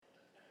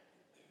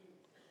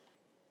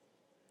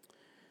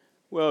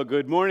Well,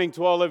 good morning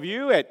to all of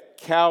you at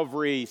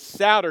Calvary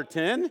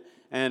Souderton,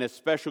 and a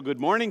special good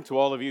morning to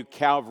all of you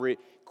Calvary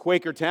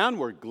Quakertown.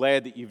 We're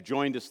glad that you've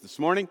joined us this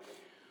morning.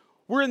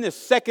 We're in the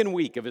second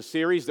week of a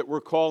series that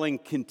we're calling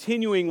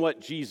Continuing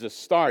What Jesus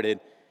Started,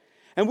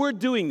 and we're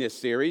doing this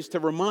series to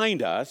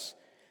remind us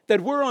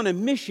that we're on a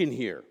mission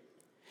here,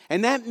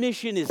 and that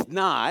mission is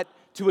not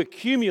to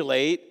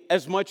accumulate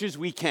as much as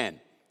we can.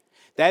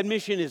 That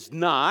mission is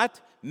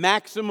not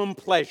maximum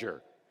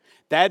pleasure.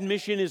 That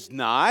mission is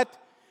not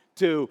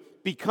to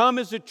become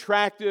as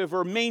attractive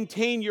or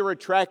maintain your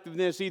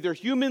attractiveness either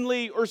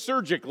humanly or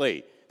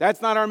surgically.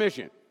 That's not our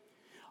mission.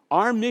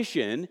 Our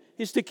mission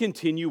is to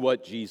continue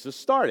what Jesus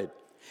started.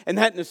 And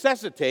that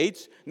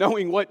necessitates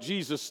knowing what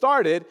Jesus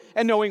started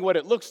and knowing what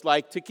it looks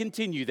like to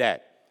continue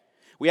that.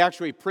 We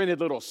actually printed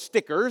little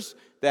stickers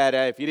that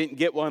if you didn't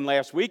get one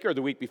last week or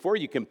the week before,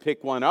 you can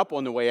pick one up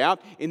on the way out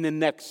in the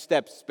next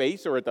step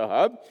space or at the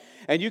hub.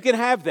 And you can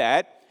have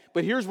that,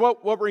 but here's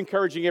what we're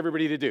encouraging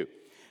everybody to do.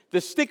 The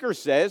sticker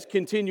says,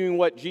 continuing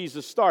what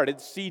Jesus started,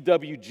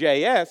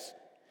 CWJS,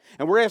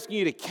 and we're asking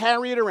you to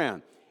carry it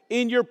around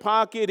in your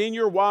pocket, in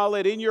your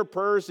wallet, in your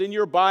purse, in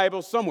your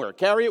Bible, somewhere.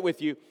 Carry it with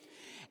you.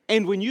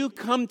 And when you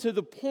come to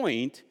the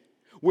point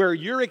where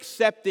you're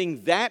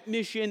accepting that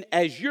mission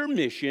as your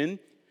mission,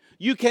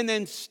 you can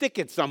then stick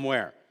it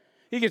somewhere.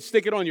 You can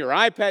stick it on your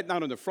iPad,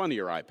 not on the front of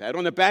your iPad,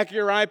 on the back of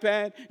your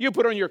iPad. You can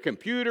put it on your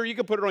computer. You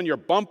can put it on your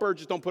bumper.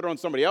 Just don't put it on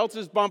somebody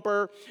else's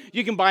bumper.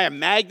 You can buy a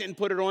magnet and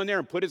put it on there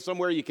and put it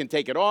somewhere you can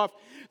take it off.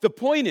 The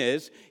point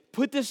is,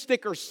 put this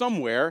sticker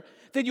somewhere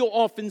that you'll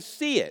often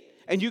see it.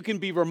 And you can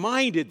be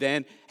reminded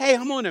then, hey,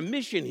 I'm on a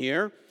mission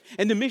here.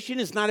 And the mission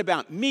is not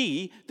about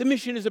me. The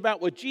mission is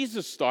about what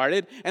Jesus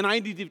started, and I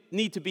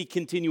need to be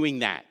continuing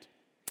that.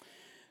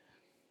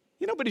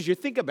 But as you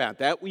think about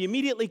that, we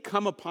immediately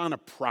come upon a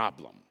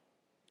problem.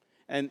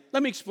 And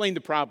let me explain the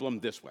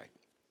problem this way.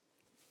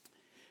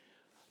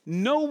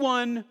 No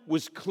one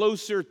was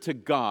closer to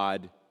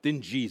God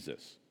than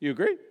Jesus. You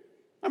agree?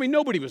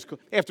 Nobody was.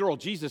 After all,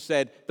 Jesus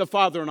said, the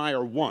Father and I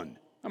are one.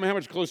 How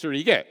much closer do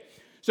you get?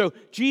 So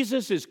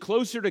Jesus is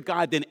closer to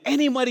God than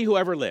anybody who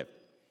ever lived.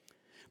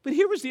 But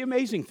here was the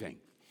amazing thing.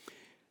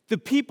 The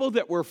people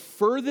that were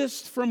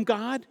furthest from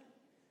God,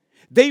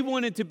 they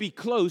wanted to be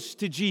close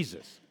to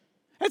Jesus.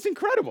 That's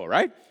incredible,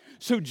 right?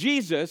 So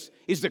Jesus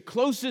is the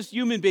closest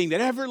human being that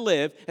ever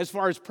lived as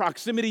far as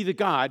proximity to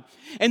God,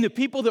 and the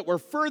people that were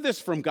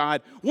furthest from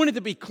God wanted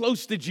to be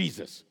close to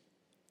Jesus.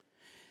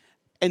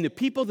 And the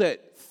people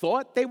that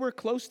thought they were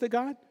close to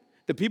God,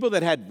 the people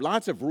that had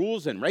lots of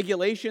rules and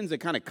regulations that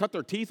kind of cut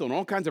their teeth on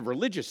all kinds of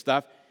religious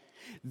stuff,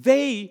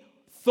 they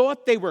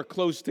thought they were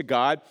close to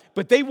God,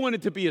 but they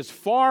wanted to be as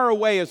far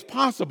away as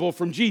possible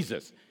from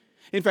Jesus.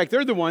 In fact,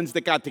 they're the ones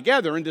that got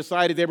together and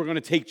decided they were going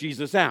to take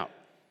Jesus out.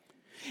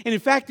 And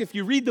in fact, if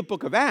you read the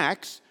book of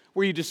Acts,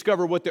 where you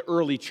discover what the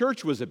early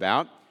church was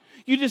about,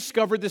 you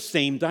discover the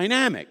same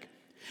dynamic.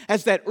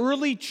 As that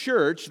early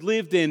church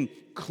lived in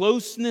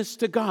closeness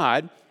to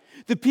God,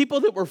 the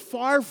people that were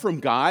far from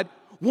God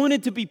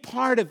wanted to be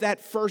part of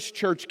that first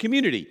church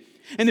community.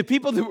 And the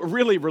people that were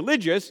really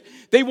religious,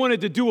 they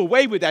wanted to do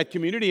away with that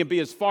community and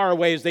be as far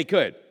away as they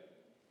could.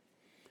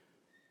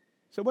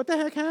 So what the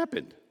heck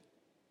happened?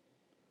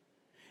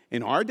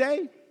 In our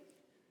day,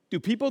 do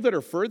people that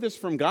are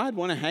furthest from God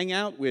want to hang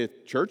out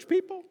with church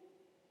people?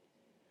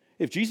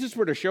 If Jesus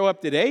were to show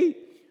up today,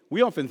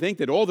 we often think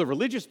that all the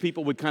religious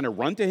people would kind of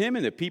run to him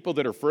and the people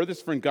that are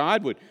furthest from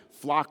God would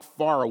flock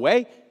far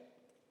away.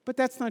 But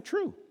that's not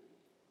true.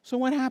 So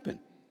what happened?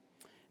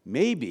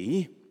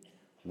 Maybe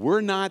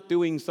we're not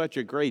doing such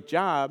a great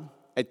job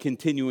at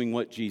continuing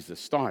what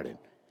Jesus started.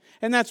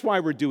 And that's why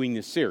we're doing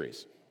this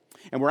series.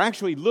 And we're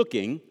actually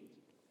looking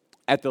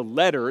at the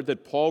letter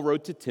that Paul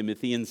wrote to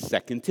Timothy in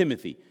 2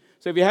 Timothy.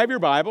 So if you have your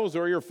Bibles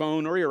or your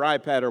phone or your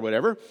iPad or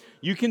whatever,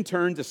 you can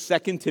turn to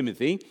 2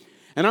 Timothy.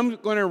 And I'm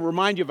going to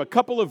remind you of a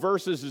couple of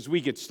verses as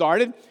we get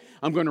started.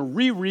 I'm going to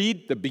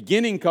reread the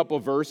beginning couple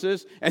of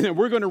verses, and then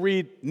we're going to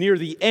read near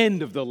the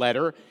end of the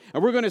letter.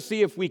 And we're going to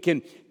see if we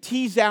can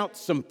tease out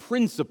some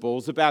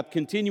principles about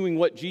continuing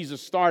what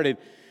Jesus started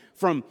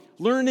from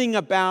learning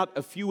about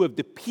a few of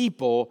the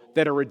people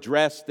that are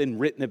addressed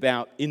and written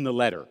about in the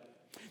letter.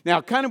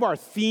 Now, kind of our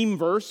theme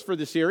verse for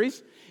the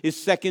series is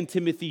 2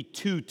 Timothy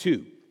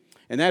 2:2.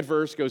 And that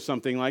verse goes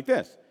something like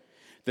this.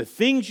 The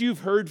things you've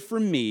heard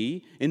from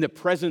me in the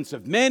presence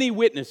of many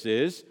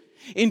witnesses,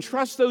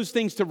 entrust those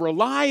things to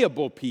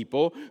reliable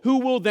people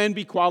who will then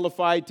be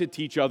qualified to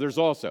teach others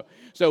also.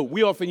 So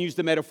we often use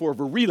the metaphor of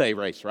a relay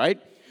race,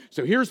 right?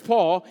 So here's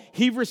Paul.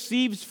 He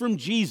receives from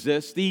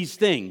Jesus these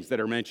things that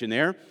are mentioned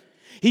there.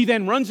 He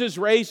then runs his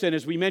race, and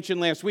as we mentioned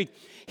last week,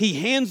 he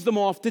hands them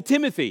off to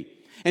Timothy.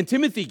 And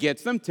Timothy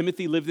gets them.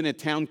 Timothy lived in a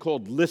town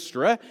called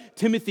Lystra.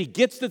 Timothy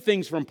gets the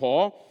things from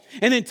Paul.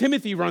 And then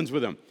Timothy runs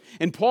with him.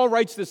 And Paul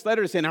writes this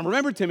letter saying, now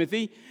remember,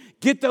 Timothy,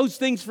 Get those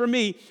things for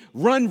me.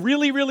 Run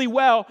really, really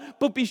well,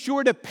 but be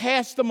sure to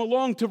pass them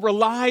along to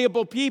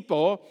reliable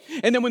people.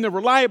 And then when the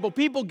reliable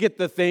people get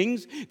the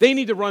things, they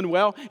need to run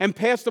well and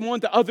pass them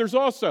on to others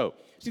also.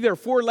 See, there are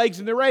 4 legs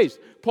in the race.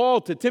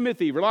 Paul to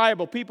Timothy,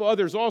 reliable people,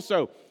 others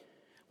also.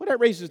 Well, that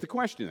raises the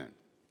question then.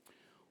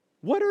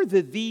 What are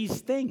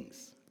these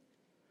things?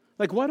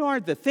 Like, what are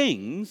the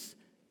things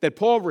that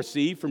Paul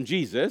received from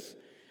Jesus?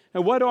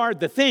 And what are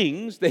the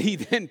things that he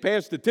then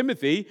passed to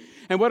Timothy?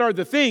 And what are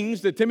the things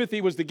that Timothy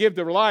was to give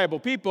to reliable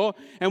people?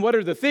 And what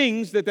are the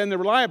things that then the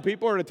reliable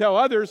people are to tell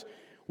others?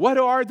 What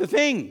are the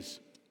things?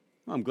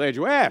 Well, I'm glad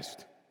you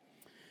asked.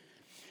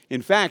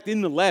 In fact, in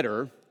the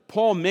letter,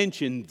 Paul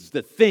mentions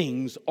the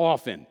things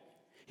often.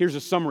 Here's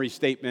a summary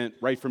statement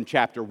right from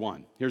chapter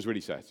 1. Here's what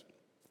he says.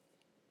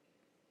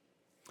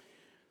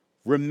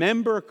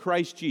 Remember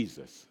Christ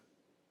Jesus,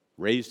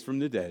 raised from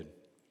the dead,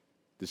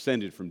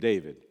 descended from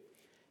David.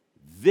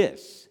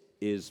 This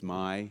is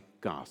my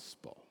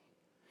gospel.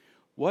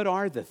 What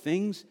are the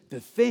things? The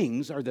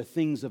things are the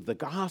things of the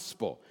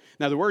gospel.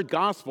 Now, the word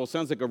gospel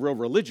sounds like a real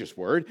religious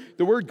word.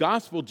 The word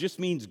gospel just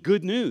means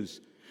good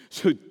news.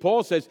 So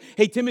Paul says,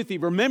 hey, Timothy,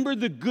 remember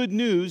the good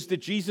news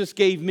that Jesus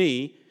gave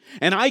me,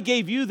 and I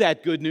gave you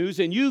that good news,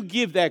 and you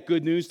give that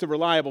good news to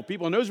reliable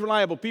people, and those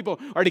reliable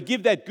people are to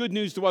give that good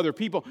news to other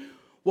people.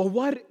 Well,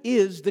 what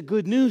is the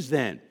good news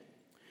then?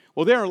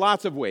 Well, there are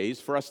lots of ways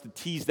for us to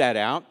tease that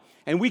out,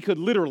 and we could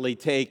literally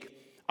take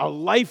a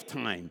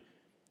lifetime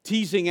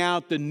teasing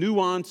out the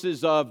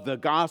nuances of the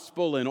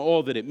gospel and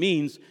all that it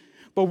means,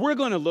 but we're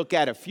going to look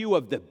at a few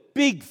of the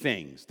big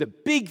things, the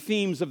big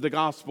themes of the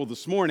gospel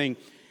this morning,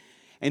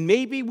 and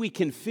maybe we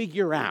can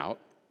figure out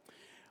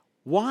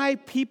why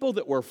people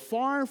that were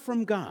far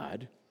from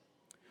God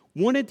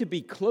wanted to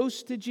be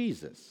close to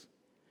Jesus.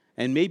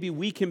 And maybe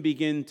we can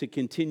begin to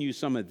continue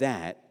some of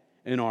that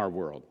in our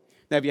world.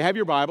 Now, if you have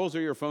your Bibles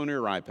or your phone or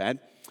your iPad,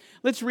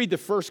 let's read the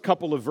first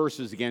couple of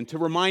verses again to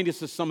remind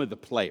us of some of the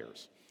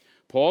players.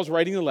 Paul's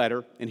writing the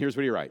letter, and here's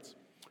what he writes.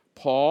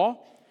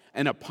 Paul,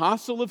 an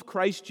apostle of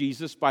Christ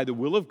Jesus by the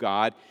will of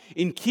God,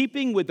 in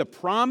keeping with the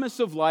promise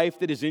of life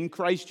that is in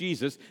Christ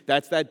Jesus,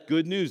 that's that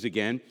good news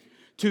again,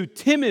 to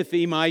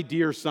Timothy, my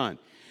dear son.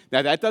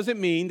 Now, that doesn't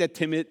mean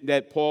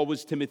that Paul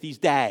was Timothy's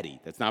daddy.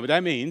 That's not what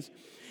that means.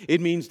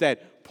 It means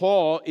that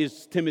Paul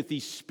is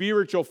Timothy's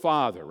spiritual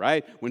father,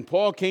 right? When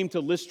Paul came to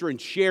Lystra and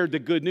shared the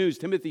good news,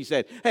 Timothy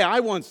said, hey, I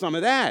want some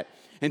of that.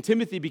 And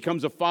Timothy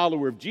becomes a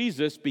follower of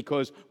Jesus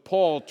because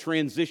Paul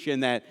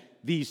transitioned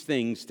these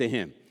things to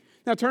him.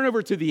 Now turn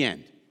over to the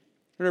end.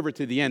 Turn over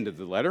to the end of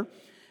the letter.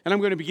 And I'm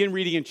going to begin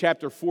reading in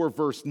chapter 4,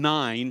 verse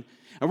 9.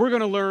 And we're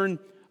going to learn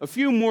a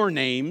few more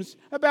names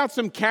about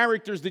some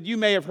characters that you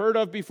may have heard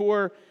of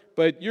before,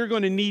 but you're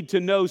going to need to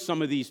know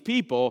some of these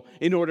people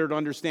in order to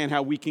understand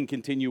how we can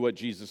continue what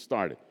Jesus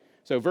started.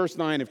 So verse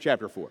 9 of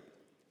chapter 4.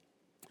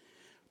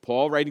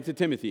 Paul writing to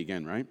Timothy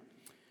again, right?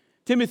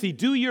 Timothy,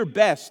 do your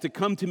best to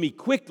come to me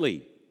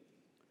quickly.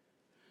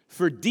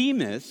 For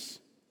Demas,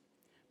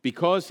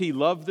 because he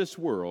loved this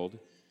world,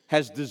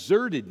 has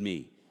deserted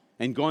me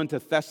and gone to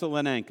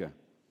Thessalonica.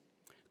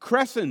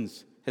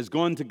 Crescens has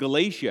gone to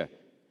Galatia,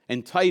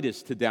 and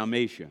Titus to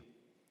Dalmatia.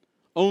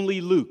 Only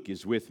Luke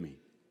is with me.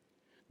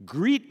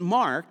 Greet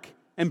Mark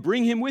and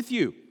bring him with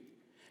you,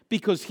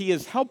 because he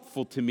is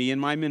helpful to me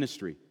in my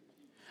ministry.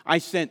 I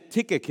sent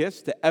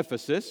Tychicus to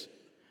Ephesus.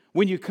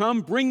 When you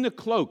come, bring the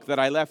cloak that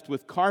I left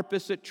with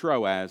Carpus at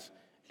Troas,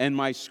 and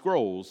my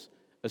scrolls,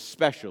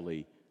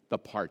 especially the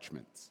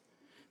parchments.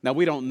 Now,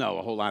 we don't know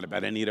a whole lot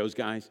about any of those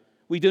guys.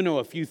 We do know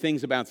a few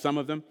things about some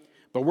of them,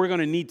 but we're going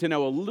to need to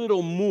know a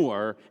little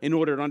more in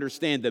order to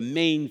understand the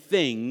main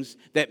things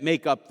that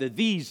make up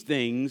these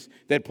things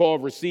that Paul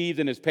received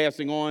and is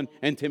passing on,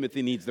 and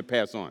Timothy needs to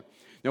pass on.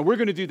 Now, we're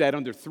going to do that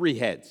under 3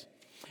 heads.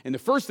 And the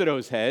first of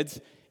those heads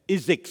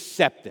is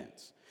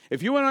acceptance.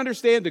 If you want to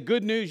understand the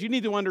good news, you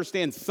need to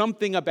understand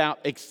something about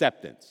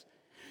acceptance.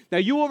 Now,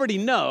 you already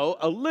know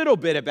a little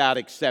bit about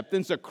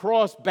acceptance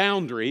across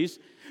boundaries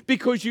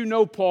because you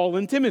know Paul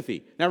and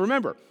Timothy. Now,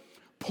 remember,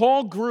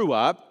 Paul grew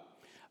up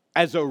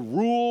as a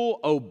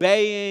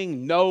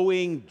rule-obeying,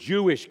 knowing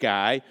Jewish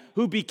guy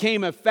who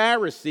became a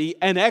Pharisee,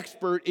 an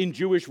expert in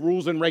Jewish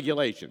rules and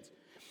regulations.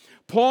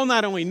 Paul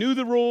not only knew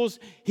the rules,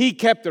 he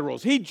kept the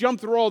rules. He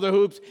jumped through all the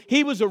hoops.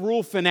 He was a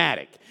rule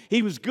fanatic.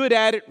 He was good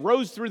at it,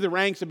 rose through the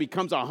ranks, and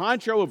becomes a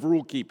honcho of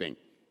rule keeping.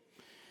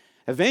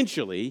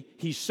 Eventually,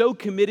 he's so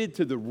committed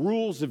to the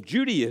rules of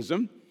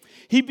Judaism,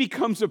 he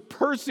becomes a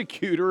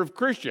persecutor of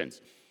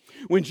Christians.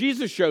 When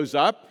Jesus shows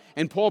up,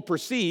 and Paul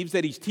perceives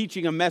that he's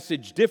teaching a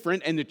message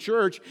different, and the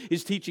church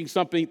is teaching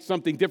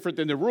something different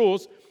than the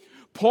rules,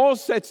 Paul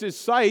sets his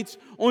sights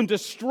on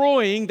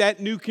destroying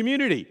that new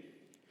community.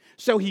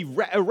 So he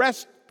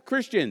arrests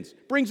Christians,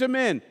 brings them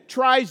in,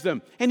 tries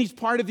them, and he's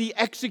part of the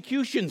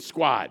execution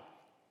squad.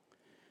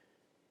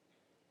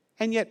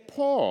 And yet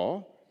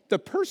Paul, the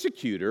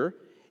persecutor,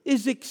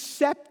 is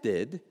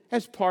accepted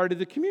as part of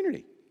the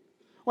community.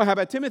 Well, how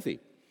about Timothy?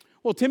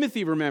 Well,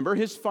 Timothy, remember,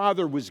 his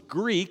father was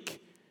Greek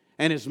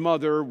and his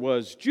mother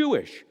was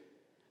Jewish.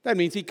 That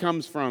means he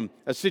comes from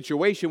a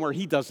situation where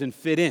he doesn't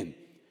fit in.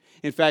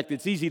 In fact,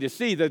 it's easy to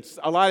see that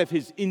a lot of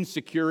his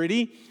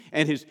insecurity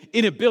and his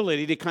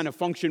inability to kind of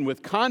function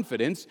with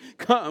confidence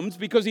comes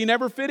because he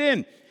never fit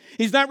in.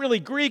 He's not really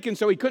Greek, and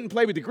so he couldn't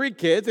play with the Greek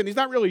kids, and he's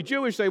not really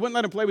Jewish, so he wouldn't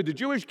let him play with the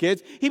Jewish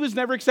kids. He was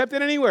never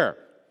accepted anywhere.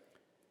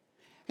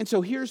 And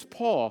so here's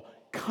Paul,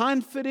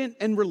 confident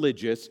and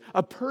religious,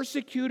 a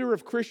persecutor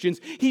of Christians.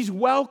 He's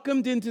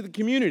welcomed into the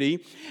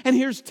community. And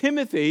here's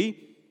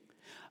Timothy,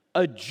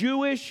 a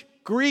Jewish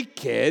Greek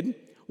kid,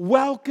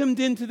 welcomed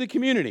into the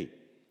community.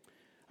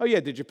 Oh yeah,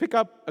 did you pick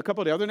up a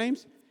couple of the other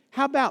names?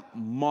 How about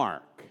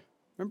Mark?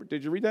 Remember,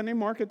 did you read that name,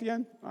 Mark, at the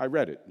end? I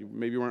read it.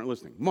 Maybe you weren't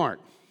listening. Mark.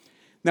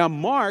 Now,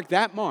 Mark,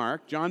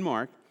 John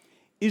Mark,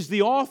 is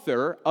the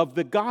author of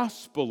the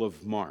Gospel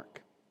of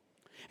Mark.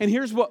 And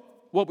here's what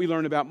we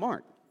learn about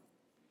Mark.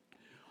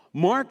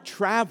 Mark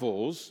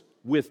travels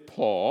with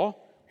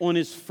Paul on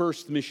his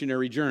first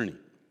missionary journey.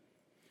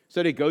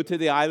 So they go to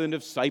the island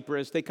of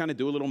Cyprus. They kind of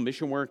do a little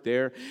mission work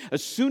there.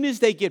 As soon as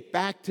they get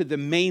back to the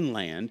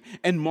mainland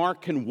and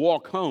Mark can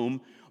walk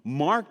home,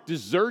 Mark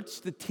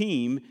deserts the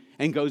team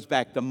and goes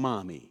back to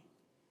mommy.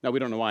 Now, we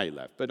don't know why he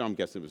left, but I'm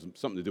guessing it was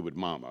something to do with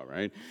mama,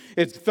 right?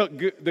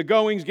 The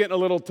going's getting a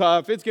little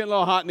tough. It's getting a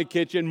little hot in the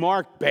kitchen.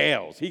 Mark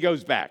bails. He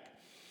goes back.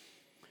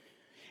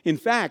 In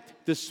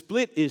fact, the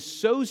split is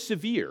so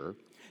severe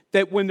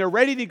that when they're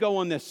ready to go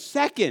on the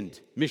second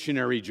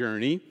missionary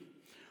journey,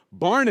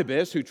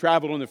 Barnabas, who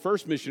traveled on the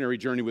first missionary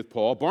journey with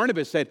Paul,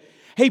 Barnabas said,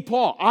 "Hey,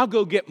 Paul, I'll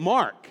go get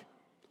Mark."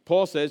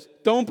 Paul says,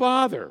 "Don't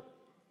bother."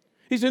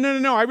 He said,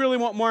 No, I really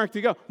want Mark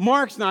to go.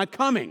 Mark's not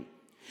coming.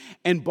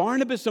 And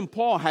Barnabas and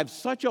Paul have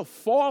such a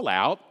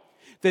fallout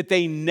that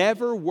they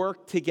never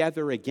work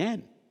together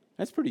again.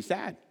 That's pretty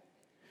sad.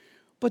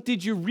 But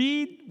did you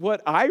read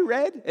what I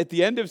read at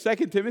the end of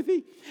 2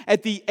 Timothy?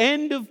 At the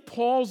end of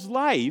Paul's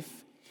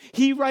life,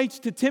 he writes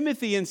to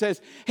Timothy and says,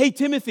 "Hey,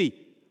 Timothy,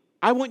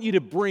 I want you to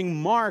bring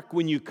Mark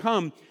when you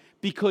come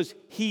because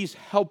he's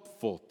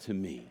helpful to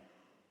me."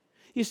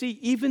 You see,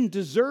 even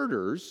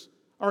deserters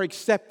are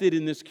accepted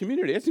in this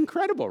community. It's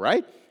incredible,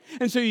 right?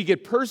 And so you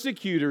get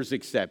persecutors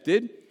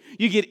accepted.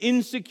 You get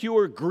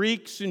insecure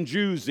Greeks and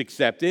Jews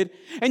accepted.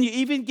 And you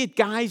even get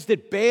guys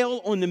that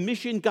bail on the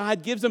mission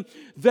God gives them.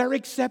 They're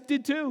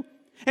accepted too.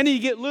 And then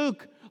you get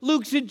Luke.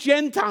 Luke's a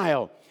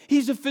Gentile.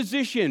 He's a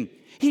physician.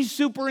 He's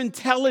super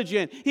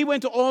intelligent. He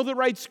went to all the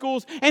right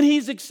schools, and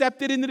he's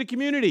accepted into the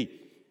community.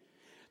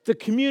 The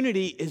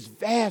community is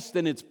vast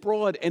and it's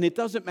broad, and it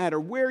doesn't matter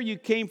where you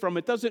came from.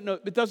 It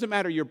doesn't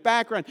matter your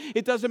background.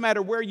 It doesn't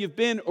matter where you've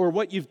been or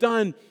what you've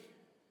done.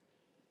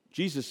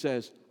 Jesus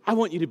says, "I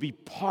want you to be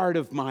part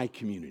of my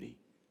community."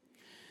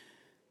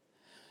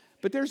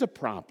 But there's a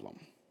problem.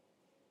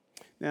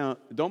 Now,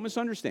 don't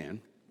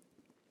misunderstand.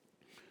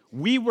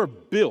 We were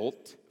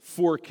built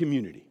for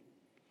community,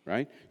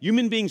 right?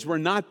 Human beings were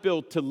not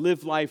built to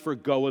live life or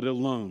go it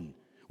alone.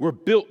 We're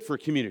built for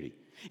community.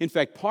 In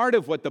fact, part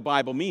of what the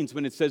Bible means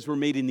when it says we're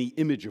made in the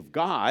image of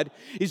God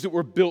is that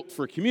we're built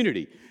for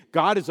community.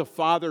 God is a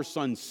Father,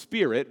 Son,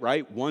 Spirit,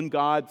 right? One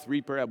God,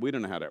 three, we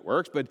don't know how that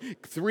works, but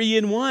 3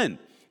 in 1.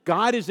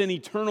 God is an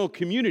eternal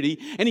community,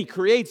 and He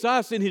creates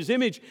us in His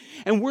image,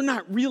 and we're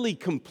not really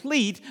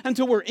complete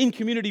until we're in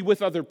community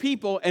with other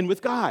people and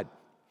with God.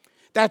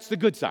 That's the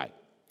good side.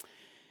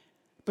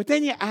 But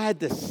then you add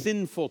the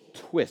sinful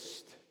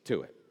twist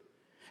to it.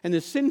 And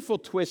the sinful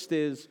twist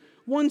is,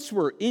 once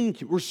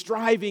we're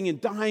striving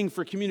and dying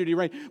for community,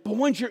 right? But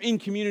once you're in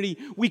community,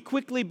 we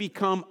quickly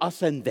become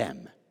us and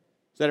them.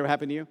 Does that ever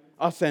happen to you?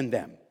 Us and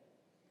them.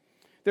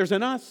 There's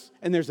an us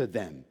and there's a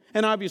them.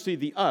 And obviously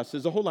the us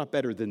is a whole lot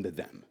better than the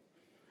them.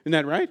 Isn't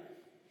that right?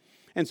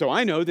 And so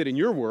I know that in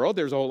your world,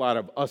 there's a whole lot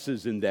of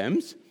us's and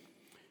thems.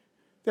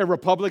 There are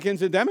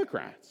Republicans and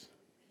Democrats.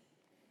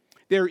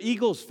 There are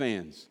Eagles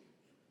fans.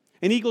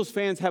 And Eagles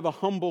fans have a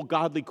humble,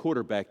 godly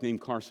quarterback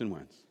named Carson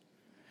Wentz.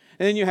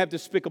 And then you have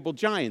despicable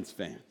Giants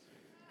fans.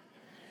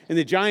 And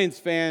the Giants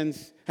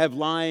fans have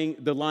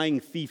the lying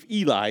thief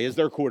Eli as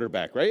their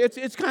quarterback, right?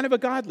 It's kind of a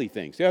godly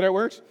thing. See how that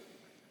works?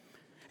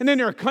 And then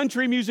there are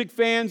country music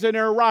fans and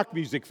there are rock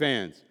music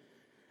fans.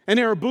 And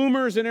there are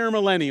boomers and there are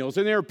millennials.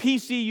 And there are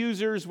PC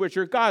users, which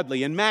are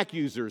godly, and Mac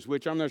users,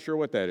 which I'm not sure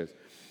what that is.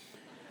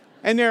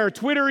 And there are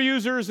Twitter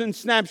users and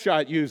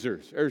Snapchat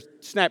users, or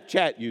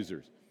Snapchat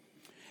users.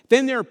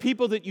 Then there are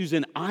people that use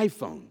an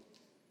iPhone.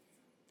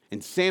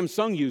 And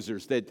Samsung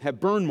users that have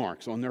burn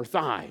marks on their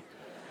thigh.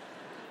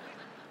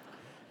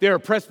 There are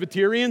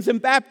Presbyterians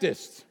and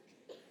Baptists.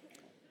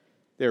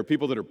 There are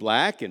people that are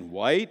black and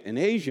white and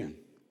Asian.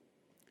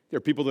 There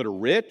are people that are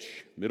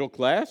rich, middle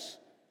class,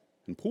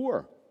 and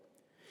poor.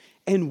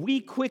 And we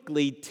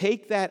quickly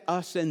take that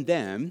us and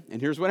them, and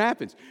here's what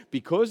happens.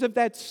 Because of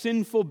that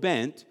sinful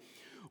bent,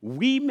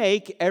 we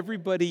make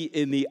everybody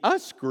in the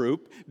us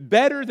group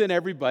better than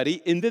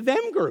everybody in the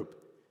them group.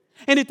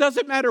 And it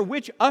doesn't matter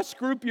which us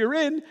group you're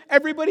in,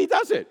 everybody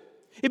does it.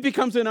 It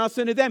becomes an us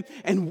and a them.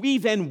 And we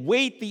then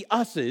weight the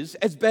us's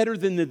as better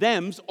than the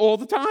thems all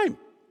the time.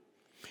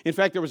 In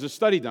fact, there was a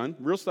study done,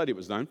 real study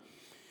was done.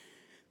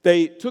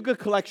 They took a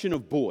collection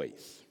of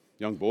boys.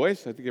 young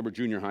boys. I think they were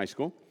junior high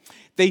school.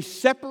 They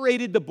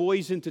separated the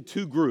boys into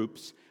two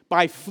groups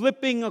by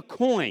flipping a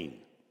coin.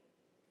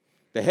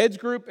 The heads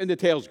group and the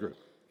tails group.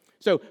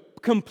 So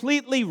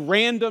completely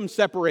random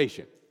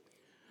separation.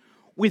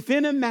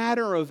 Within a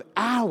matter of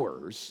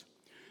hours,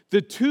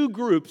 the two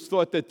groups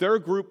thought that their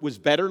group was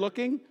better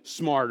looking,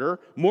 smarter,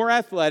 more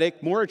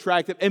athletic, more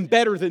attractive, and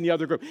better than the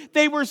other group.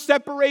 They were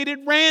separated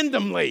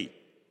randomly.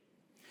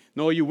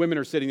 And all you women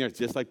are sitting there, it's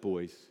just like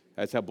boys.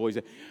 That's how boys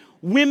are.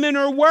 Women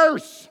are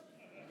worse.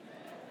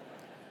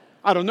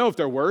 I don't know if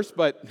they're worse,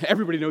 but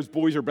everybody knows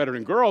boys are better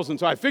than girls, and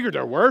so I figured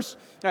they're worse.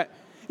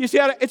 You see,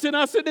 it's an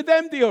us and a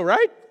them deal,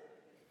 right?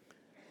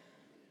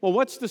 Well,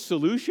 what's the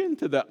solution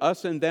to the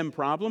us and them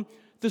problem?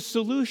 The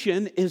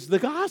solution is the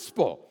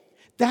gospel.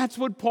 That's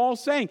what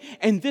Paul's saying.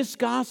 And this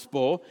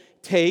gospel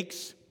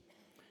takes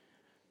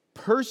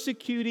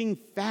persecuting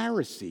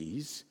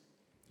Pharisees,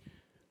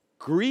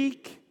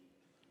 Greek,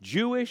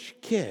 Jewish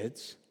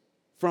kids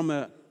from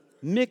a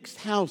mixed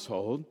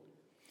household,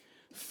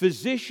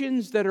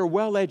 physicians that are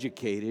well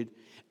educated,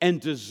 and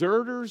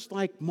deserters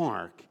like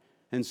Mark,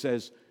 and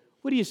says,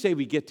 what do you say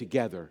we get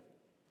together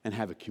and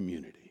have a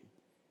community?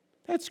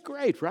 That's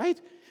great, right?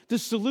 The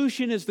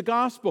solution is the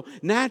gospel.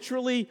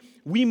 Naturally,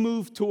 we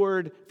move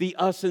toward the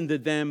us and the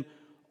them.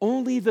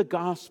 Only the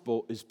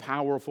gospel is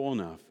powerful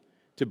enough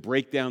to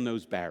break down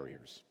those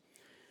barriers.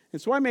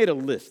 And so I made a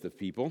list of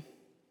people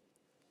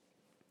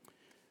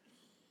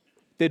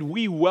that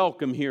we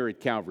welcome here at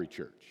Calvary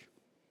Church.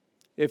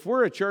 If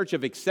we're a church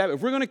of accept,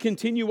 if we're going to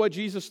continue what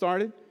Jesus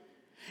started,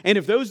 and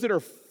if those that are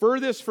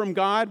furthest from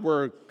God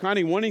were kind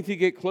of wanting to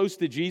get close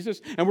to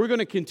Jesus, and we're going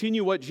to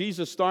continue what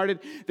Jesus started,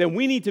 then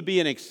we need to be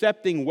an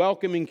accepting,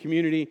 welcoming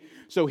community.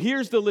 So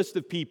here's the list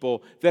of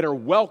people that are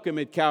welcome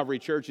at Calvary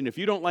Church. And if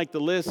you don't like the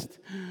list,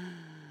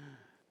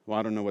 well,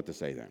 I don't know what to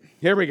say then.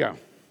 Here we go.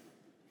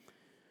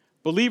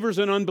 Believers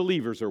and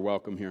unbelievers are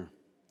welcome here.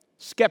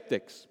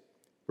 Skeptics,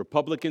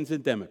 Republicans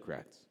and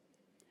Democrats.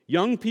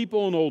 Young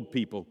people and old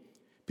people.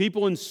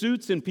 People in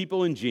suits and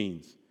people in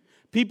jeans.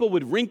 People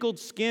with wrinkled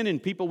skin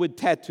and people with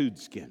tattooed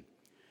skin.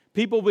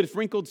 People with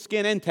wrinkled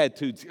skin and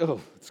tattooed skin.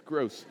 Oh, it's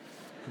gross.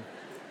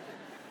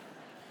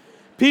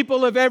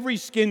 People of every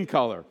skin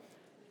color.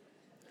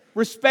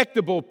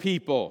 Respectable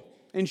people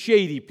and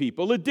shady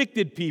people.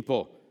 Addicted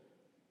people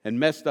and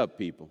messed up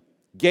people.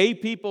 Gay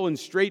people and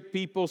straight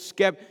people.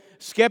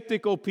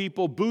 Skeptical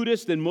people,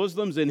 Buddhists and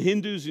Muslims and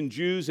Hindus and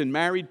Jews and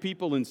married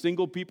people and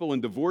single people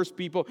and divorced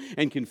people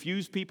and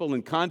confused people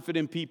and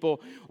confident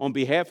people. On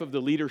behalf of the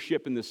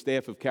leadership and the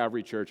staff of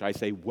Calvary Church, I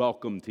say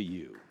welcome to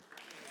you.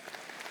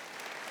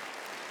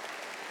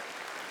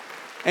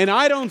 And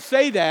I don't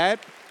say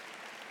that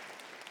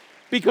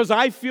because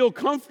I feel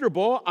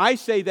comfortable. I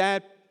say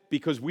that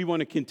because we want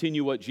to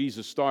continue what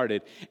Jesus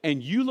started.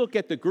 And you look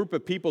at the group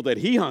of people that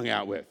he hung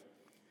out with.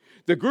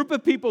 The group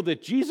of people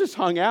that Jesus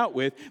hung out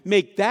with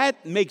makes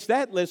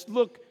that list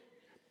look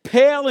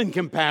pale in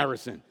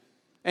comparison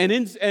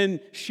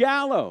and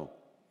shallow.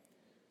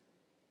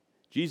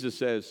 Jesus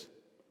says,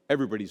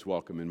 everybody's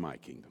welcome in my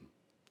kingdom.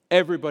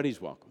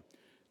 Everybody's welcome.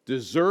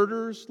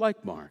 Deserters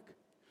like Mark,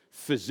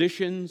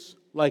 physicians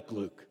like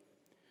Luke,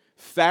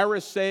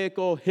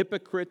 Pharisaical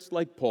hypocrites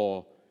like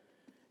Paul,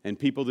 and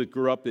people that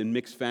grew up in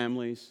mixed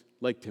families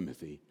like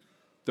Timothy.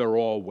 They're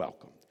all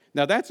welcomed.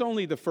 Now, that's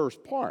only the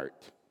first part.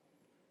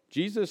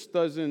 Jesus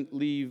doesn't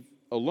leave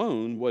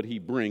alone what he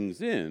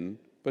brings in,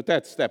 but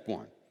that's step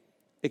one,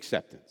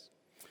 acceptance.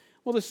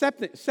 Well, the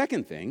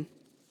second thing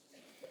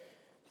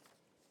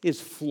is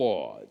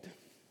flawed.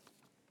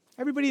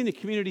 Everybody in the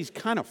community is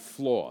kind of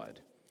flawed.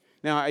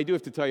 Now, I do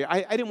have to tell you,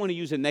 I didn't want to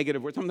use a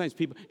negative word. Sometimes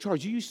people,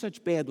 Charles, you use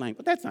such bad language.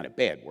 But that's not a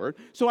bad word.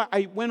 So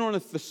I went on a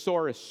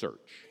thesaurus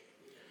search.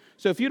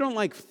 So if you don't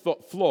like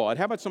flawed,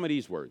 how about some of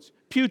these words?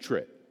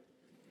 Putrid,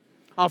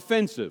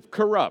 offensive,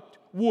 corrupt,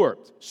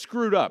 warped,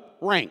 screwed up,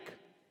 rank.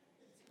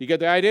 You get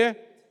the idea?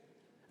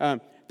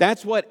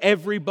 That's what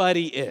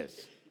everybody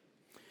is.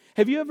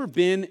 Have you ever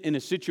been in a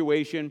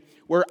situation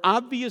where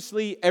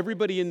obviously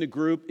everybody in the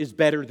group is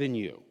better than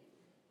you?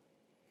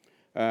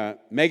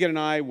 Megan and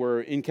I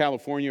were in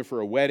California for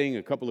a wedding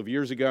a couple of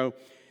years ago,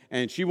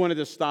 and she wanted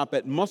to stop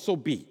at Muscle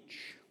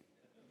Beach.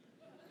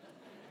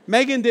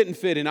 Megan didn't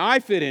fit in. I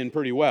fit in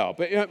pretty well,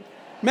 but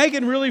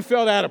Megan really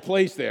felt out of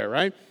place there,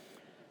 right?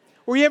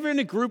 Were you ever in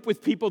a group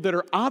with people that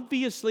are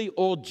obviously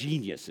all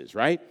geniuses,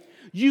 right?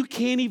 You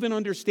can't even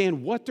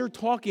understand what they're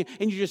talking,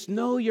 and you just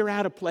know you're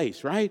out of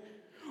place, right?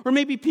 Or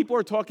maybe people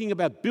are talking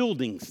about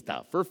building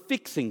stuff or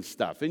fixing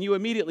stuff, and you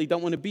immediately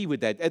don't want to be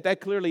with that.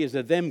 That clearly is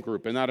a them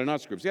group and not an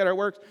us group. See how that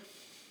works?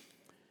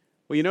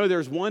 Well, you know,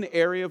 there's one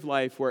area of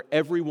life where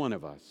every one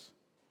of us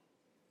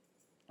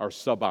are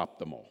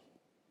suboptimal.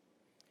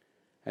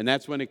 And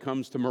that's when it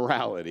comes to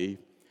morality.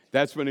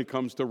 That's when it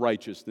comes to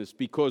righteousness,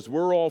 because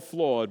we're all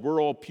flawed,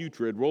 we're all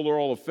putrid, we're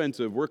all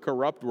offensive, we're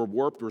corrupt, we're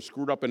warped, we're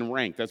screwed up and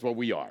ranked. That's what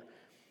we are.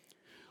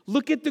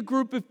 Look at the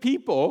group of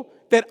people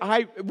that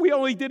we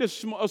only did a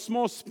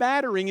small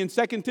spattering in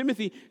 2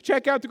 Timothy.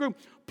 Check out the group.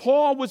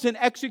 Paul was an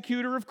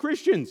executor of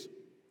Christians.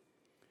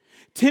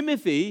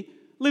 Timothy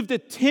lived a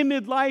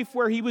timid life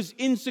where he was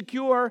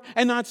insecure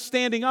and not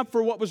standing up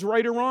for what was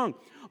right or wrong.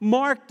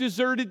 Mark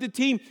deserted the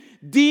team.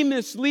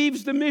 Demas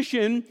leaves the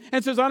mission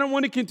and says, I don't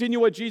want to continue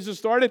what Jesus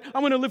started. I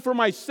want to live for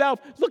myself.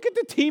 Look at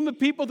the team of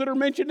people that are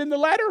mentioned in the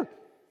letter.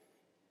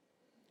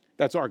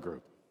 That's our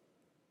group.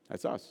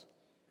 That's us.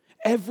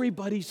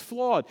 Everybody's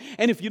flawed.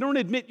 And if you don't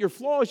admit your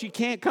flaws, you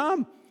can't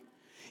come.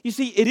 You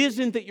see, it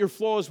isn't that your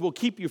flaws will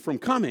keep you from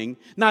coming.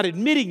 Not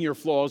admitting your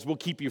flaws will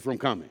keep you from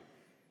coming.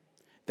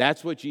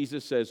 That's what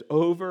Jesus says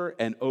over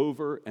and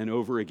over and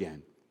over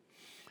again.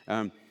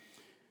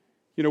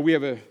 We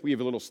have a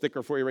little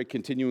sticker for you, right?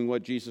 Continuing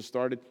what Jesus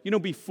started.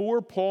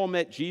 Before Paul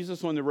met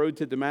Jesus on the road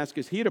to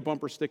Damascus, he had a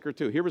bumper sticker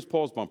too. Here was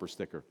Paul's bumper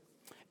sticker.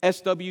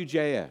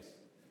 SWJS.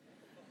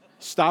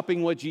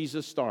 Stopping what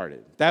Jesus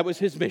started. That was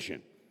his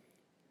mission.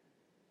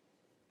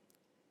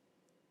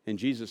 And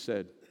Jesus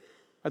said,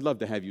 I'd love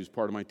to have you as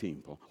part of my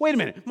team, Paul. Wait a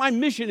minute. My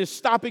mission is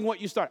stopping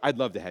what you started. I'd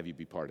love to have you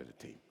be part of the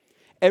team.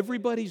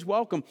 Everybody's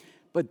welcome.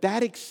 But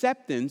that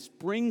acceptance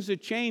brings a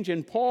change.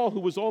 And Paul, who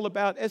was all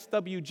about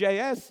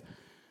SWJS,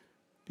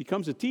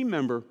 becomes a team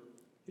member.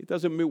 It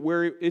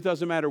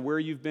doesn't matter where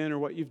you've been or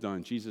what you've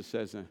done. Jesus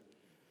says,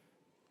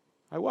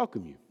 I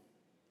welcome you.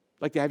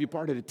 I'd like to have you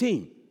part of the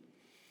team.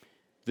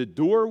 The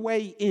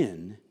doorway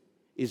in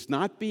is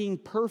not being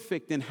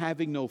perfect and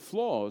having no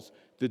flaws.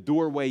 The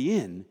doorway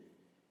in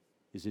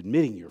is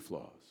admitting your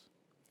flaws.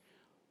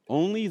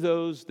 Only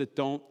those that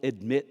don't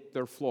admit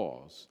their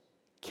flaws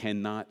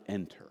cannot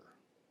enter.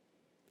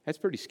 That's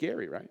pretty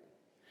scary, right?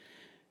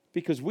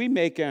 Because we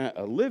make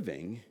a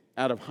living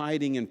out of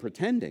hiding and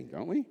pretending,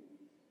 don't we?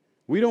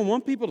 We don't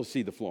want people to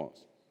see the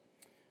flaws.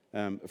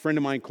 A friend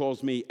of mine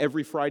calls me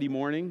every Friday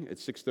morning at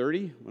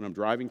 6:30 when I'm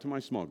driving to my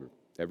small group,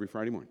 every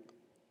Friday morning.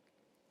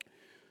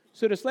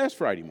 So this last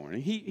Friday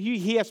morning,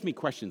 he asked me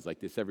questions like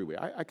this every week.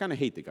 I kind of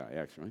hate the guy,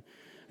 actually.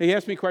 He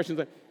asked me questions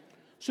like,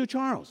 so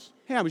Charles,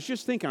 hey, I was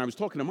just thinking, I was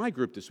talking to my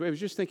group this way, I was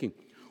just thinking,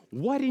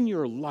 what in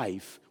your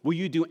life will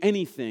you do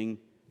anything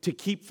to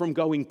keep from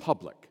going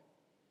public?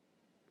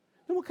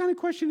 And what kind of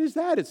question is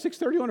that at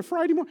 6:30 on a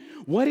Friday morning?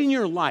 What in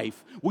your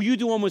life will you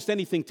do almost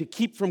anything to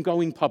keep from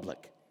going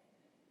public?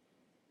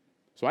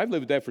 So I've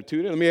lived with that for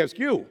 2 days. Let me ask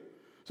you.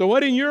 So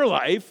what in your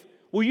life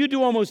will you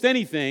do almost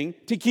anything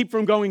to keep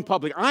from going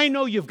public? I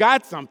know you've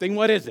got something.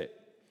 What is it?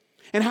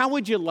 And how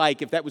would you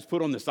like if that was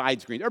put on the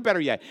side screen? Or better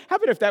yet, how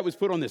about if that was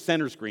put on the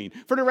center screen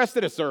for the rest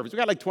of the service? We've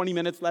got like 20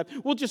 minutes left.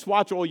 We'll just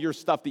watch all your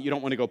stuff that you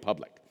don't want to go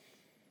public.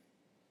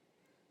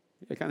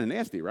 Yeah, kind of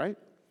nasty, right?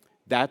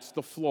 That's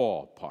the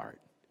flaw part.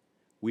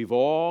 We've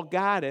all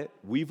got it.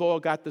 We've all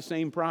got the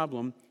same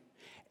problem.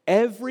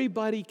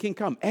 Everybody can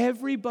come.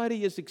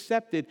 Everybody is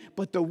accepted,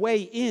 but the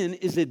way in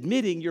is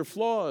admitting your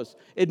flaws,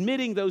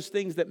 admitting those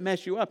things that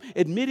mess you up,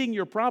 admitting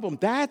your problem.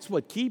 That's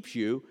what keeps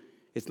you.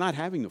 It's not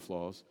having the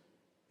flaws.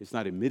 It's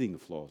not admitting the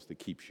flaws that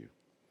keeps you.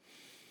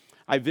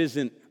 I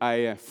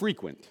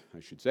frequent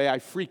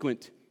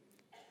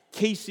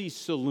Casey's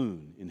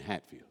Saloon in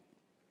Hatfield.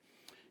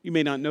 You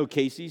may not know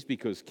Casey's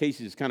because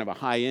Casey's is kind of a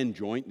high-end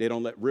joint. They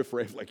don't let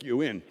riffraff like you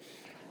in.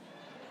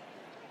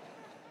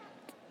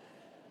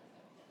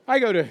 I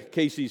go to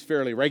Casey's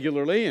fairly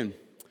regularly, and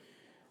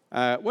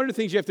one of the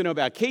things you have to know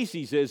about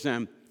Casey's is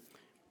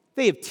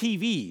they have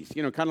TVs,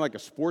 kind of like a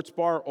sports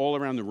bar all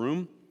around the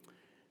room,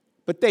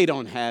 but they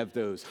don't have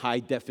those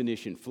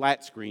high-definition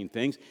flat screen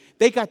things.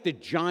 They got the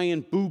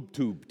giant boob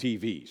tube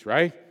TVs,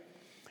 right?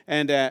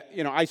 And,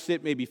 I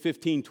sit maybe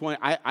 15, 20.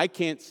 I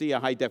can't see a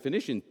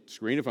high-definition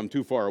screen if I'm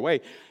too far away.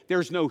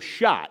 There's no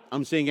shot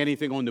I'm seeing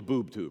anything on the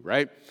boob tube,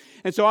 right?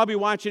 And so I'll be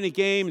watching a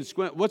game, and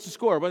what's the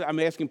score? I'm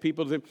asking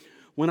people to...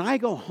 When I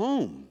go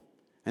home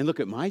and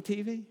look at my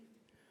TV,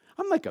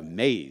 I'm like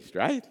amazed,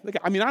 right?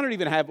 I don't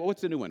even have,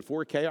 what's the new one,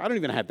 4K? I don't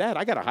even have that.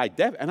 I got a high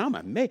def, and I'm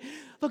amazed.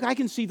 Look, I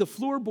can see the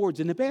floorboards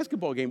in the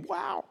basketball game.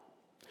 Wow.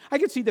 I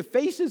can see the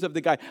faces of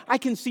the guy. I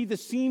can see the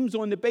seams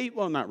on the bait.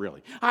 Well, not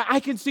really. I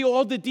can see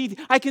all the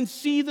details. I can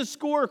see the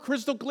score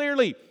crystal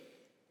clearly.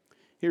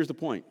 Here's the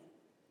point.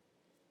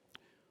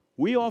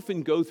 We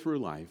often go through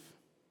life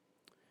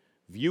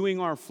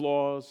viewing our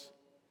flaws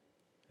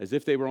as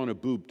if they were on a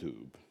boob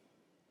tube.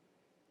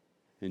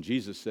 And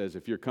Jesus says,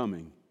 if you're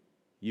coming,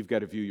 you've got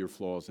to view your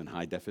flaws in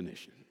high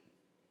definition.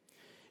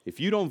 If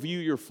you don't view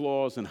your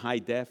flaws in high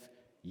def,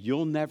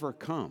 you'll never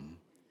come.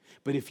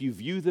 But if you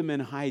view them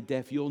in high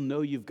def, you'll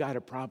know you've got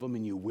a problem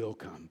and you will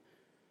come.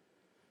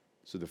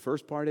 So the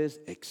first part is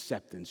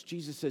acceptance.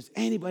 Jesus says,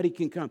 anybody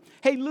can come.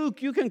 Hey,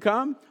 Luke, you can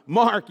come.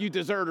 Mark, you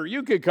deserter,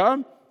 you can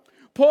come.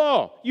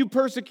 Paul, you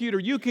persecutor,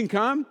 you can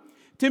come.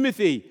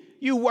 Timothy,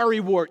 you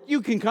worrywart,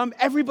 you can come.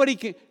 Everybody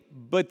can.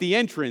 But the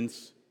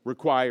entrance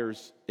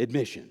requires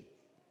admission,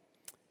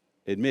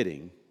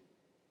 admitting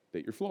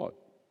that you're flawed.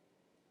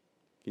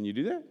 Can you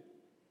do that?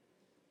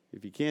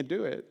 If you can't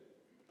do it,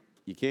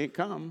 you can't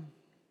come.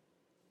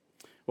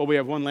 Well, we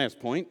have one last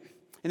point,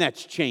 and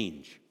that's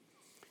change.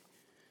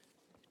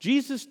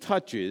 Jesus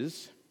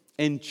touches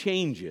and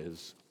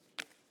changes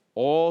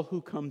all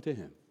who come to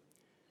him.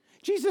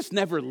 Jesus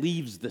never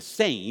leaves the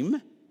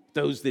same,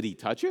 those that he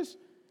touches.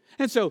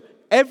 And so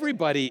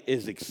everybody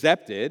is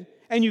accepted,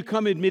 and you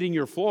come admitting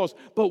your flaws,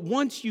 but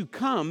once you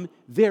come,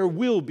 there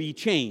will be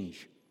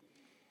change.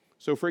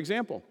 So, for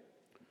example,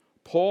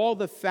 Paul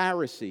the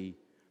Pharisee,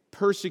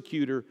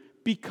 persecutor,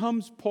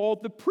 becomes Paul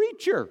the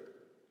preacher.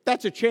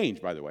 That's a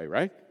change, by the way,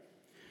 right?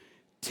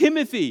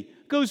 Timothy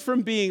goes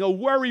from being a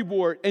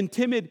worrywart and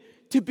timid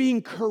to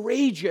being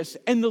courageous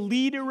and the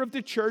leader of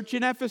the church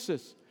in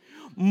Ephesus.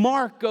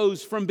 Mark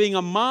goes from being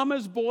a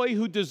mama's boy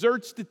who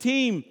deserts the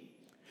team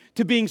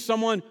to being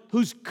someone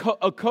who's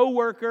a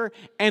co-worker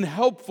and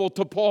helpful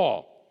to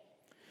Paul.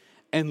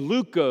 And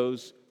Luke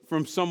goes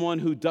from someone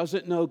who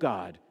doesn't know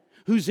God,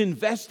 who's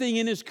investing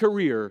in his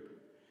career,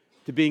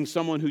 to being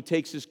someone who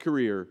takes his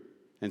career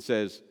and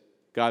says,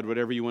 God,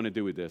 whatever you want to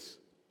do with this,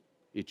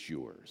 it's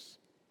yours.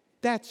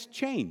 That's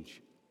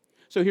change.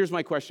 So here's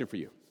my question for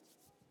you.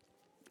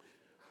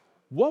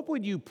 What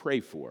would you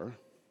pray for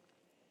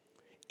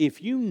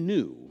if you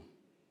knew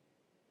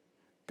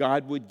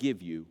God would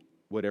give you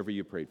whatever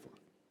you prayed for?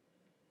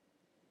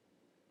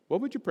 What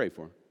would you pray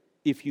for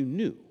if you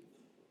knew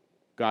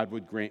God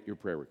would grant your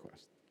prayer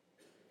request?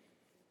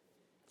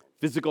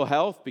 Physical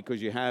health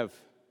because you have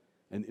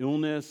an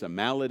illness, a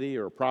malady,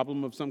 or a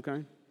problem of some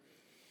kind?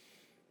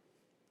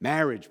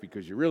 Marriage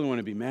because you really want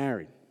to be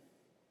married?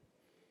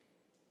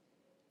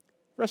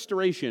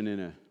 Restoration in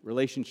a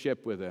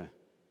relationship with a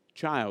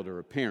child or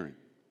a parent?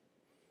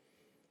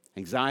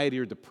 Anxiety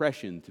or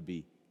depression to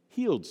be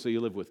healed so you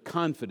live with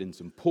confidence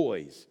and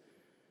poise?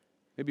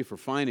 Maybe for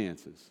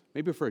finances,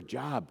 maybe for a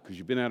job because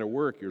you've been out of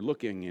work, you're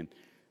looking and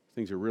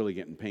things are really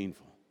getting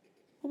painful.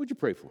 What would you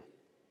pray for?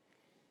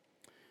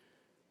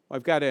 Well,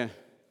 I've got a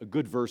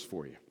good verse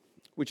for you,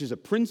 which is a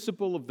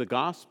principle of the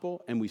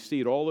gospel, and we see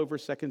it all over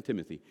 2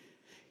 Timothy.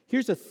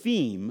 Here's a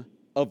theme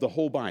of the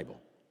whole Bible.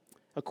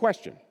 A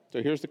question.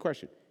 So here's the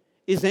question.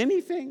 Is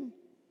anything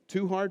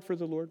too hard for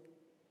the Lord?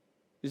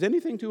 Is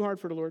anything too hard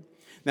for the Lord?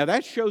 Now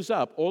that shows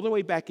up all the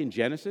way back in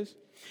Genesis,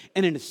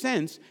 and in a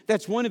sense,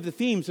 that's one of the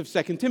themes of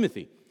 2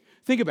 Timothy.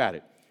 Think about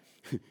it.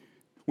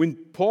 When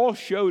Paul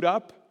showed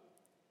up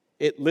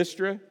at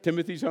Lystra,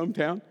 Timothy's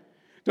hometown,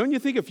 don't you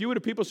think a few of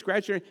the people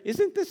scratched their head,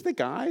 isn't this the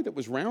guy that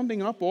was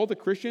rounding up all the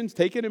Christians,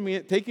 taking them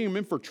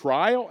in for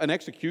trial and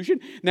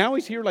execution? Now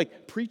he's here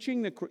like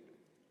preaching the...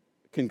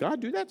 Can God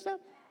do that stuff?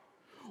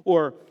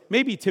 Or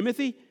maybe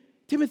Timothy,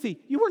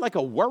 you were like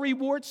a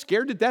worrywart,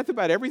 scared to death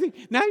about everything.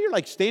 Now you're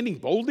like standing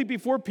boldly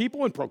before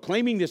people and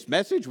proclaiming this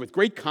message with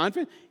great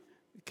confidence.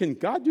 Can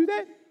God do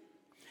that?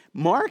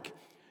 Mark,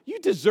 you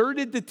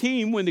deserted the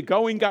team when the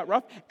going got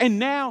rough, and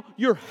now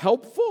you're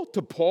helpful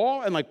to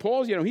Paul. And like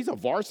Paul's, he's a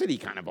varsity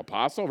kind of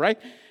apostle, right?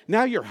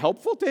 Now you're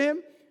helpful to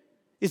him?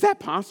 Is that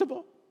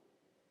possible?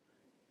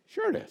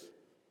 Sure it is.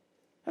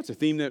 That's a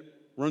theme that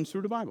runs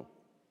through the Bible.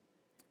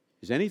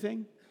 Is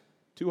anything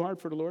too hard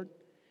for the Lord?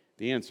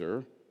 The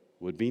answer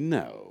would be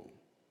no.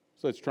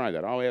 So let's try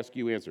that. I'll ask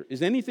you answer.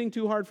 Is anything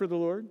too hard for the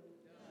Lord?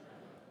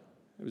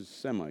 No. It was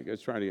semi.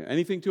 Let's try it again.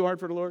 Anything too hard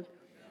for the Lord?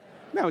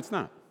 No, it's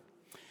not.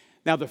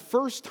 Now, the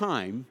first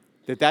time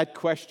that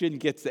question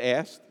gets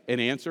asked and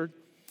answered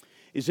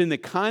is in the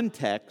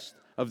context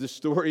of the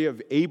story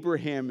of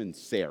Abraham and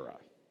Sarah.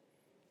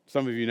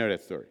 Some of you know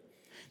that story.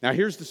 Now,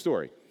 here's the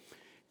story.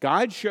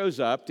 God shows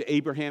up to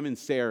Abraham and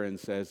Sarah and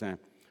says,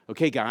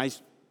 okay,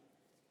 guys,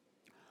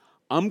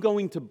 I'm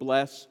going to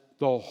bless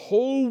the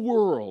whole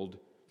world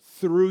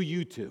through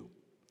you two.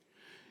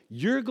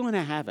 You're going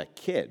to have a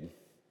kid,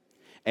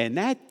 and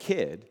that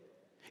kid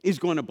is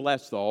going to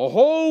bless the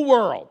whole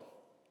world.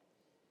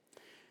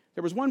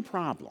 There was one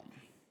problem.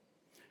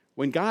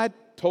 When God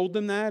told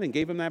them that and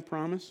gave them that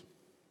promise,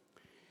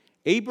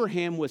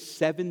 Abraham was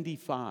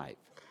 75,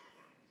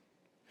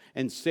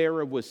 and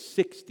Sarah was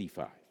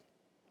 65.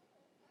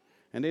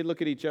 And they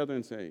look at each other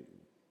and say,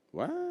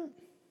 what?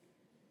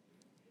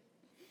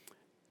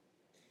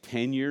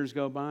 10 years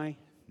go by,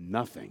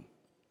 nothing.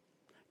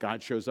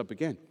 God shows up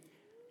again.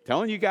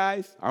 Telling you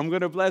guys, I'm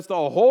going to bless the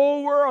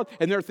whole world.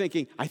 And they're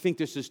thinking, I think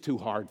this is too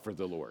hard for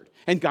the Lord.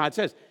 And God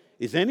says,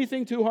 is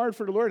anything too hard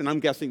for the Lord? And I'm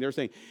guessing they're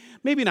saying,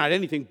 maybe not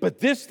anything, but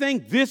this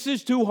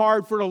is too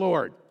hard for the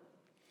Lord.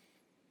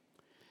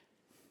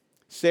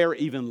 Sarah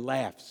even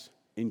laughs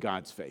in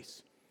God's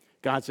face.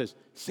 God says,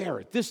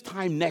 Sarah, this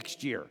time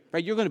next year,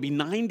 right? You're going to be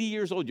 90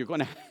 years old. You're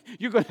going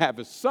to have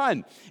a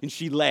son. And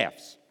she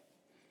laughs.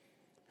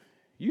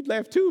 You'd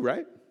laugh too,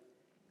 right?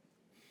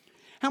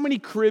 How many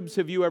cribs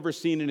have you ever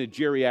seen in a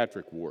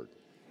geriatric ward?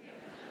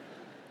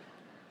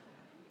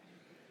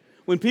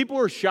 When people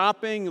are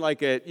shopping,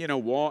 like at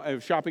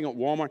shopping at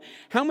Walmart,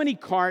 how many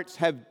carts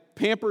have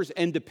Pampers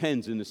and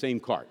Depends in the same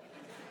cart?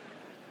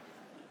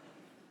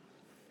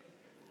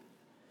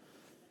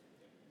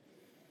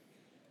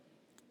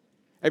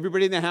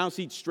 Everybody in the house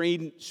eats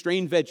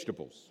strained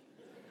vegetables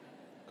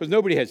because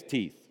nobody has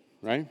teeth,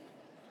 right?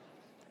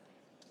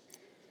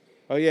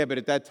 Oh yeah, but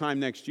at that time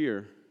next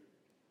year,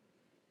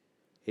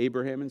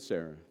 Abraham and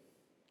Sarah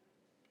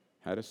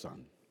had a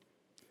son.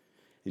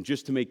 And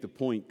just to make the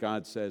point,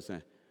 God says,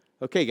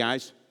 okay,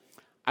 guys,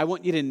 I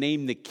want you to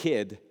name the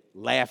kid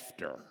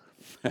Laughter.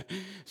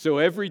 So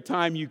every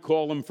time you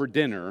call him for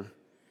dinner,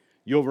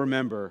 you'll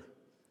remember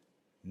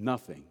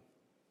nothing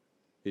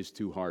is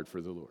too hard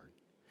for the Lord.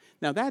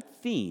 Now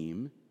that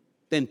theme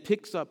then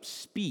picks up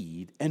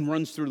speed and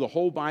runs through the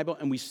whole Bible,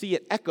 and we see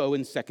it echo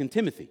in 2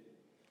 Timothy.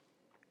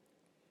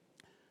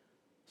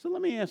 So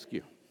let me ask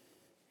you,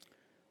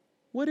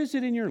 what is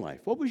it in your life?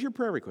 What was your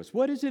prayer request?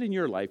 What is it in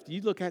your life that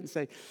you look at and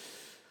say,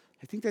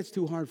 I think that's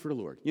too hard for the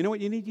Lord? You know what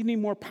you need? You need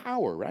more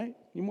power, right?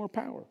 You need more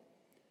power.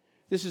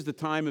 This is the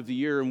time of the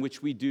year in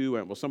which we do,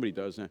 well, somebody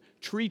does,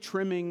 tree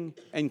trimming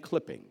and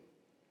clipping.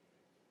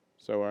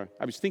 So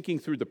I was thinking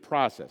through the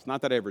process.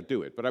 Not that I ever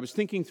do it, but I was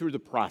thinking through the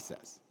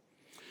process.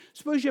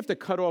 Suppose you have to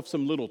cut off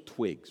some little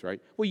twigs, right?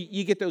 Well,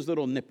 you get those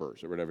little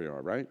nippers or whatever they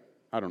are, right?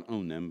 I don't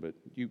own them, but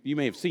you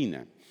may have seen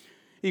them.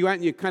 You go out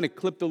and you kind of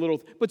clip the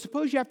little, but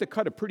suppose you have to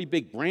cut a pretty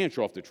big branch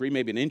off the tree,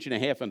 maybe 1.5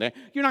 inches in there.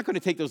 You're not going to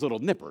take those little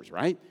nippers,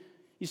 right?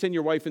 You send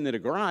your wife into the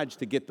garage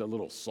to get the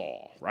little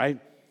saw, right?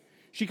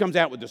 She comes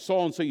out with the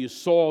saw, and so you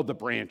saw the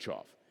branch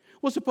off.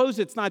 Well, suppose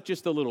it's not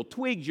just the little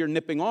twigs you're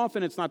nipping off,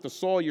 and it's not the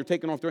saw you're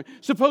taking off.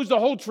 Suppose the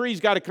whole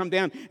tree's got to come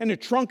down, and the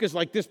trunk is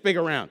like this big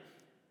around.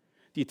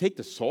 Do you take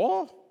the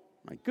saw?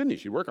 My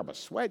goodness, you'd work up a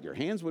sweat. Your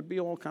hands would be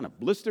all kind of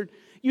blistered.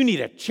 You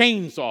need a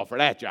chainsaw for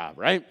that job,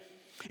 right?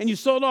 And you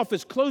saw it off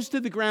as close to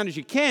the ground as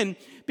you can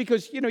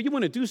because, you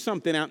want to do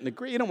something out in the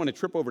ground. You don't want to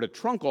trip over the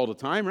trunk all the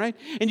time, right?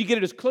 And you get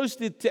it as close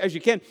as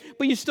you can,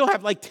 but you still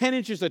have like 10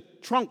 inches of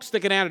trunk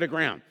sticking out of the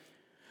ground.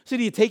 So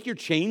do you take your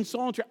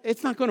chainsaw?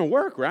 It's not going to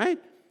work, right?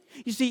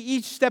 You see,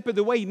 each step of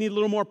the way, you need a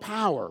little more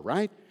power,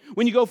 right?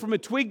 When you go from a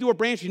twig to a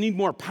branch, you need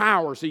more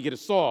power, so you get a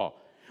saw.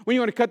 When you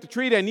want to cut the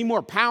tree down, you need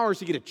more power,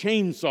 so you get a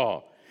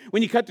chainsaw.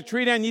 When you cut the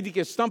tree down, you need to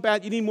get a stump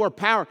out, you need more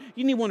power.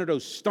 You need one of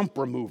those stump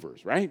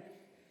removers, right?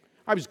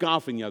 I was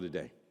golfing the other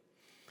day,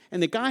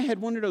 and the guy had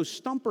one of those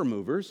stump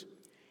removers.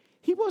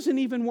 He wasn't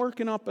even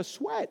working up a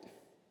sweat.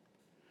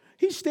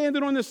 He's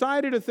standing on the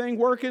side of the thing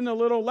working a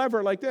little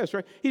lever like this,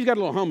 right? He's got a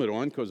little helmet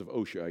on because of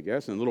OSHA, I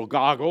guess, and little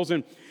goggles,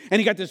 and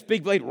he got this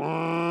big blade,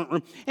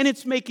 and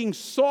it's making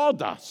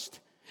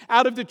sawdust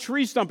out of the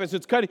tree stump as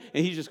it's cutting,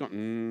 and he's just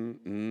going,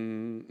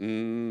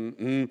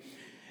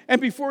 And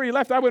before he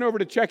left, I went over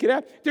to check it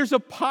out. There's a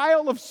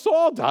pile of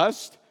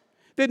sawdust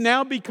that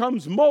now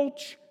becomes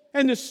mulch,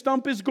 and the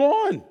stump is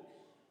gone.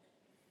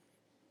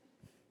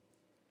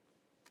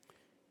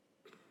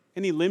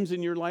 Any limbs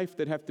in your life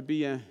that have to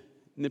be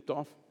nipped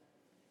off?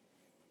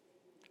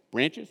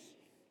 Branches?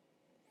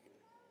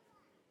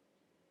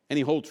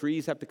 Any whole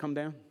trees have to come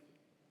down?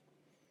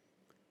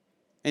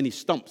 Any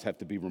stumps have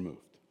to be removed?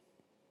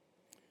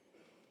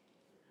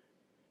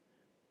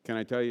 Can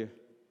I tell you?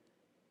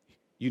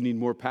 You need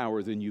more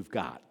power than you've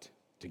got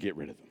to get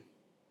rid of them.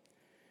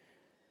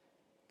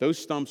 Those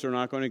stumps are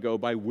not going to go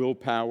by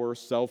willpower,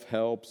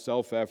 self-help,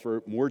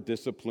 self-effort, more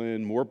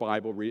discipline, more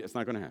Bible reading. It's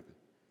not going to happen.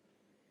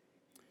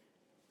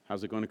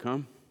 How's it going to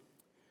come?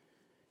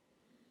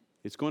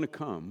 It's going to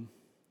come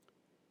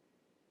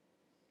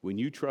when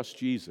you trust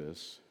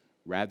Jesus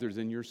rather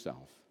than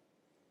yourself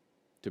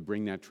to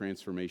bring that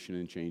transformation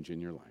and change in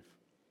your life.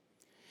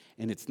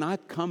 And it's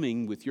not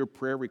coming with your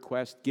prayer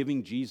request,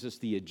 giving Jesus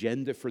the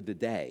agenda for the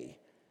day.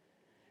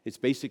 It's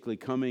basically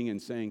coming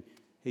and saying,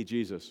 hey,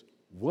 Jesus,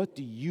 what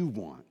do you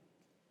want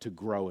to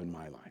grow in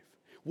my life?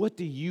 What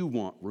do you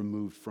want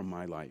removed from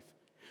my life?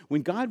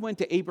 When God went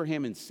to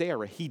Abraham and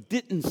Sarah, he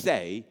didn't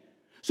say,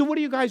 so what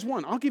do you guys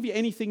want? I'll give you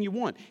anything you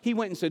want. He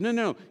went and said,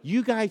 no,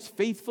 you guys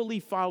faithfully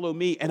follow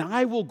me, and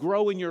I will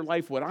grow in your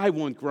life what I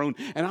want grown,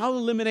 and I'll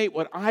eliminate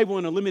what I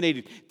want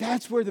eliminated.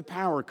 That's where the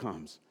power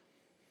comes.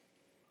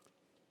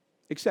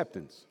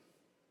 Acceptance.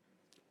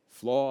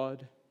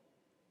 Flawed.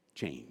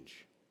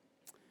 Change.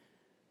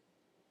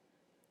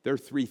 There are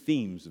 3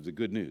 themes of the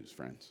good news,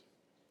 friends.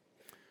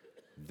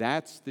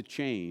 That's the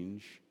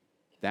change,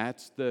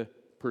 that's the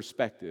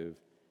perspective,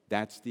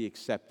 that's the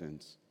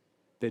acceptance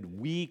that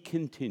we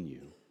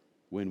continue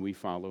when we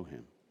follow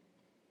him.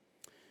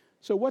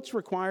 So what's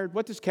required?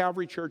 What does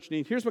Calvary Church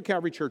need? Here's what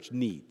Calvary Church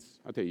needs.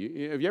 I'll tell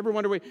you. Have you ever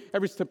wondered,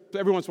 every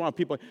once in a while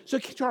people, so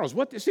Charles,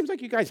 it seems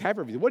like you guys have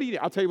everything. What do you need?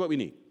 I'll tell you what we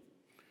need.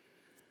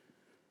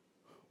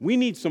 We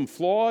need some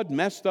flawed,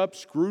 messed up,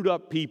 screwed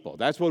up people.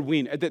 That's what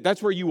we need.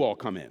 That's where you all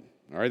come in.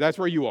 All right, that's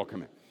where you all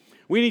come in.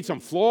 We need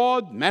some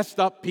flawed, messed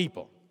up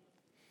people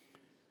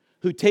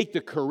who take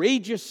the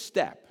courageous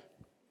step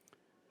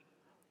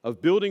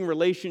of building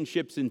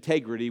relationships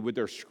integrity with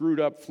their screwed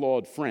up,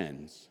 flawed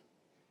friends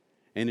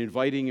and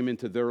inviting them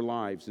into their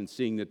lives and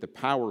seeing that the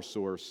power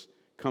source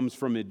comes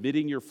from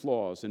admitting your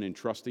flaws and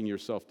entrusting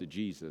yourself to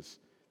Jesus.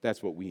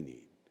 That's what we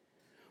need.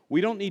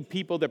 We don't need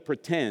people that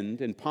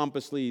pretend and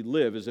pompously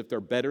live as if they're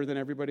better than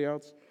everybody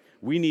else.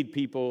 We need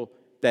people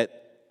that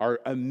are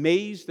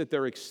amazed at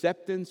their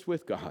acceptance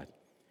with God,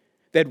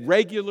 that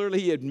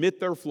regularly admit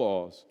their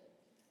flaws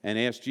and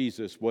ask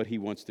Jesus what he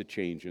wants to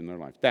change in their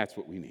life. That's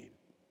what we need.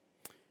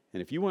 And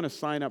if you want to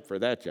sign up for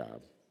that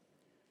job,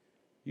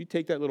 you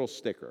take that little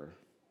sticker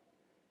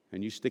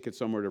and you stick it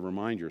somewhere to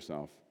remind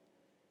yourself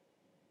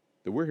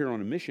that we're here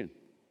on a mission.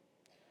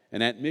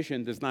 And that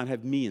mission does not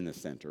have me in the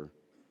center.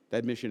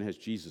 That mission has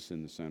Jesus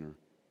in the center.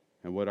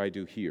 And what I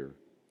do here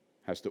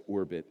has to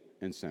orbit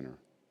and center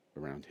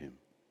around him.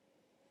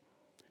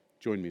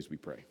 Join me as we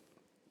pray.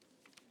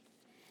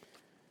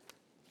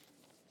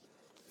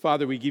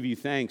 Father, we give you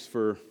thanks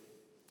for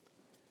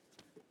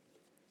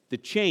the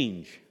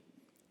change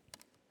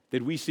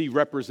that we see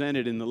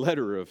represented in the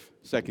letter of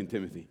 2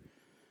 Timothy,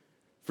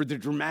 for the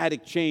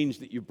dramatic change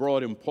that you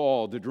brought in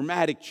Paul, the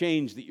dramatic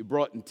change that you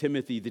brought in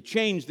Timothy, the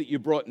change that you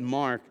brought in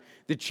Mark,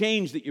 the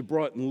change that you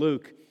brought in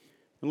Luke.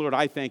 And Lord,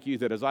 I thank you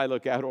that as I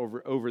look out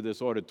over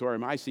this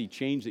auditorium, I see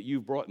change that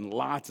you've brought in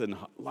lots and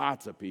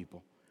lots of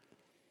people.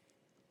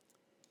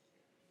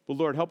 But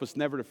Lord, help us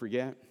never to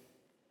forget.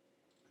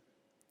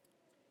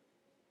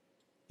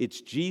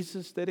 It's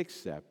Jesus that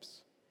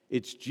accepts.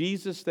 It's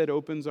Jesus that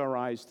opens our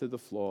eyes to the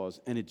flaws,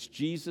 and it's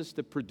Jesus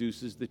that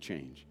produces the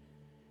change.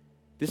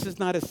 This is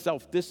not a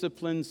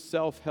self-disciplined,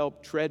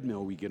 self-help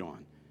treadmill we get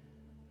on.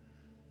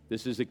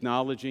 This is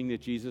acknowledging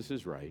that Jesus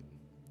is right,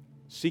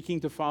 seeking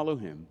to follow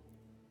him,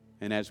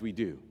 and as we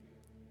do,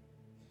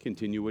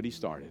 continue what he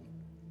started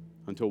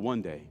until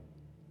one day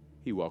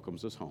he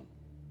welcomes us home.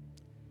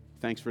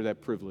 Thanks for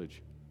that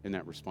privilege and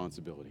that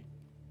responsibility.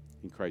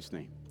 In Christ's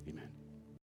name.